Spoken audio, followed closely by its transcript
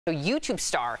YouTube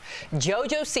star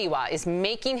JoJo Siwa is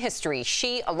making history.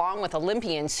 She, along with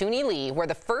Olympian Suni Lee, were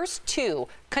the first two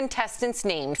contestants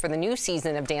named for the new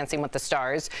season of Dancing with the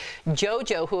Stars.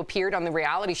 JoJo, who appeared on the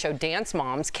reality show Dance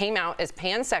Moms, came out as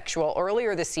pansexual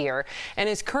earlier this year and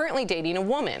is currently dating a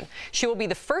woman. She will be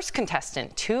the first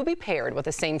contestant to be paired with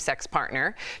a same-sex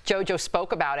partner. JoJo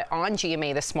spoke about it on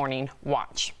GMA this morning.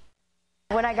 Watch.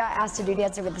 When I got asked to do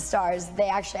Dancing with the Stars, they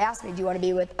actually asked me, do you want to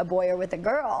be with a boy or with a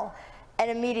girl? And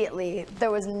immediately,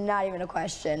 there was not even a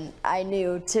question. I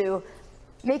knew to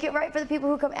make it right for the people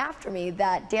who come after me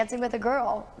that dancing with a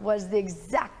girl was the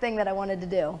exact thing that I wanted to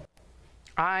do.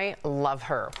 I love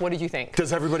her. What did you think?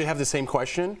 Does everybody have the same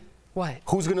question? What?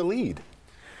 Who's going to lead?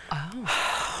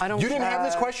 Oh, I don't. You didn't have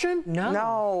this question? No.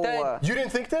 No. You didn't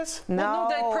think this? Well, No.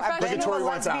 no, the I've been to a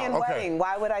lesbian wedding.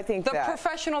 Why would I think the that? The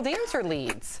professional dancer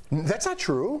leads. That's not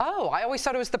true. Oh, I always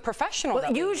thought it was the professional.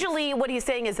 Well, usually what he's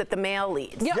saying is that the male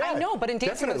leads. Yeah, I know, but in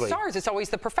Dancing with the definitely. Stars, it's always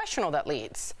the professional that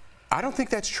leads. I don't think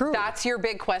that's true. That's your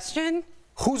big question?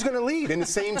 Who's going to lead in the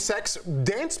same-sex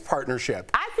dance partnership?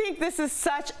 I think this is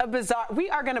such a bizarre. We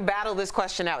are going to battle this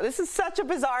question out. This is such a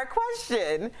bizarre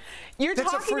question.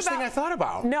 That's the first thing I thought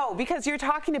about. No, because you're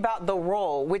talking about the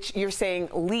role, which you're saying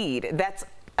lead. That's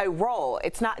a role.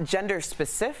 It's not gender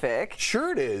specific.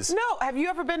 Sure it is. No. Have you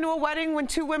ever been to a wedding when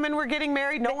two women were getting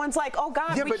married? No one's like, oh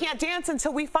God, we can't dance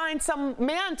until we find some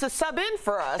man to sub in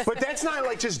for us. But that's not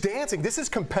like just dancing. This is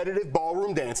competitive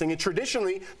ballroom dancing, and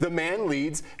traditionally the man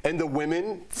leads and the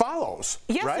women follows.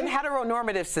 Yes, right? in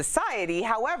heteronormative society.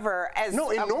 However, as no,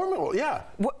 in normal, yeah.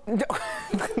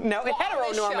 No, in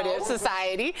heteronormative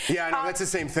society. Yeah, I know that's the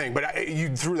same thing. But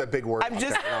you threw that big word. I'm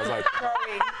just and I was like,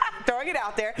 throwing it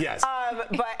out there. Yes.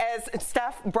 But as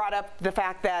Steph brought up the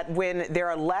fact that when there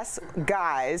are less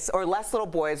guys or less little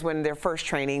boys when they're first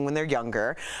training, when they're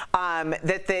younger,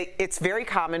 it's very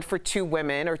common for two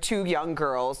women or two young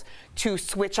girls to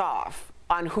switch off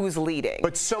on who's leading.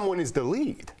 But someone is the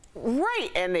lead. Right,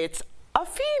 and it's a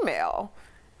female.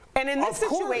 And in this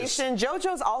situation,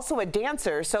 JoJo's also a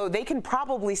dancer, so they can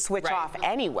probably switch off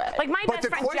anyway. Like my but best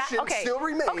friend, question still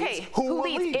remains, who will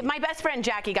lead? My best friend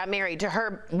Jackie got married to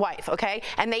her wife, okay?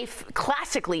 And they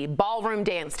classically ballroom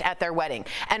danced at their wedding.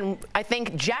 And I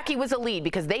think Jackie was a lead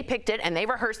because they picked it and they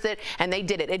rehearsed it and they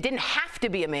did it. It didn't have to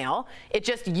be a male. It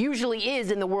just usually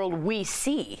is in the world we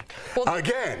see. Well,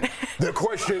 again, the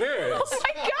question is, oh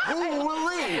my God. who will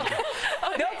lead?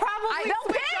 They'll probably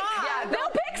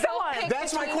they'll pick someone.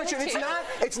 That's my question.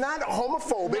 It's not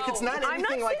homophobic. No, it's not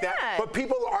anything like that. But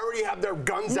people already have their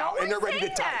guns out and they're ready to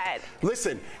type.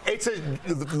 Listen, it's a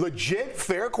legit,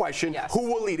 fair question. Yes.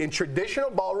 Who will lead in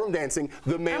traditional ballroom dancing?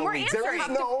 The male leads. There is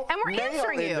no male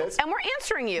in this. And we're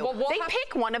answering you. Well, they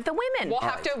pick one of the women. We'll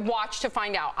have to watch to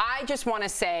find out. I just want to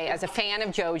say, as a fan of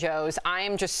JoJo's, I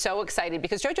am just so excited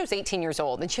because JoJo's 18 years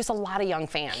old and she has a lot of young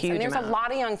fans. Huge and there's amount. a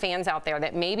lot of young fans out there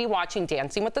that may be watching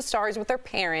Dancing with the Stars with their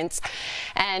parents,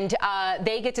 and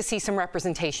they get to see some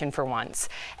representation for once.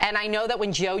 And I know that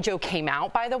when JoJo came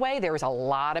out, by the way, there was a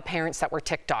lot of parents that were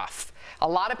ticked off. A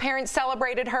lot of parents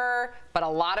celebrated her, but a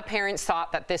lot of parents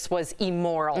thought that this was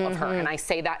immoral of her, and I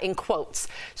say that in quotes.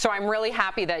 So I'm really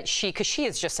happy that because she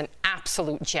is just an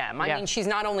absolute gem. I mean, she's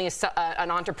not only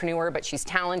an entrepreneur, but she's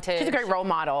talented. She's a great role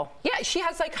model. Yeah, she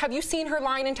has, like, have you seen her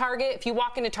line in Target? If you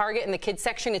walk into Target in the kids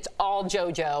section, it's all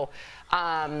JoJo.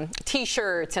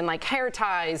 T-shirts and like hair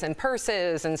ties and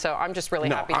purses, and so I'm just really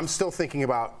happy. I'm still thinking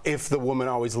about if the woman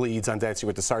always leads on Dancing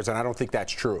with the Stars, and I don't think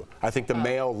that's true. I think the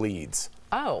male leads.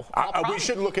 Oh, we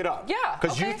should look it up. Yeah,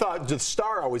 because you thought the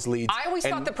star always leads. I always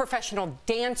thought the professional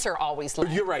dancer always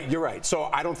leads. You're right. You're right. So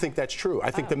I don't think that's true.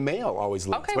 I think the male always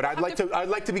leads. Okay, but I'd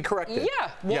like to be corrected.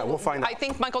 Yeah, we'll find out. I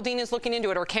think Michael Dean is looking into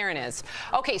it, or Karen is.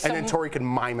 Okay, so and then Tori can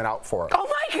mime it out for us. Oh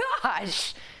my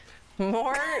gosh.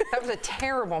 More? That was a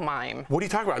terrible mime. What are you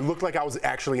talking about? It looked like I was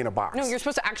actually in a box. No, you're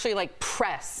supposed to actually like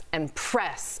press and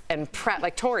press and press.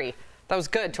 Like Tori. That was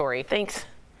good, Tori. Thanks.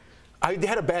 I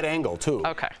had a bad angle too.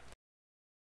 Okay.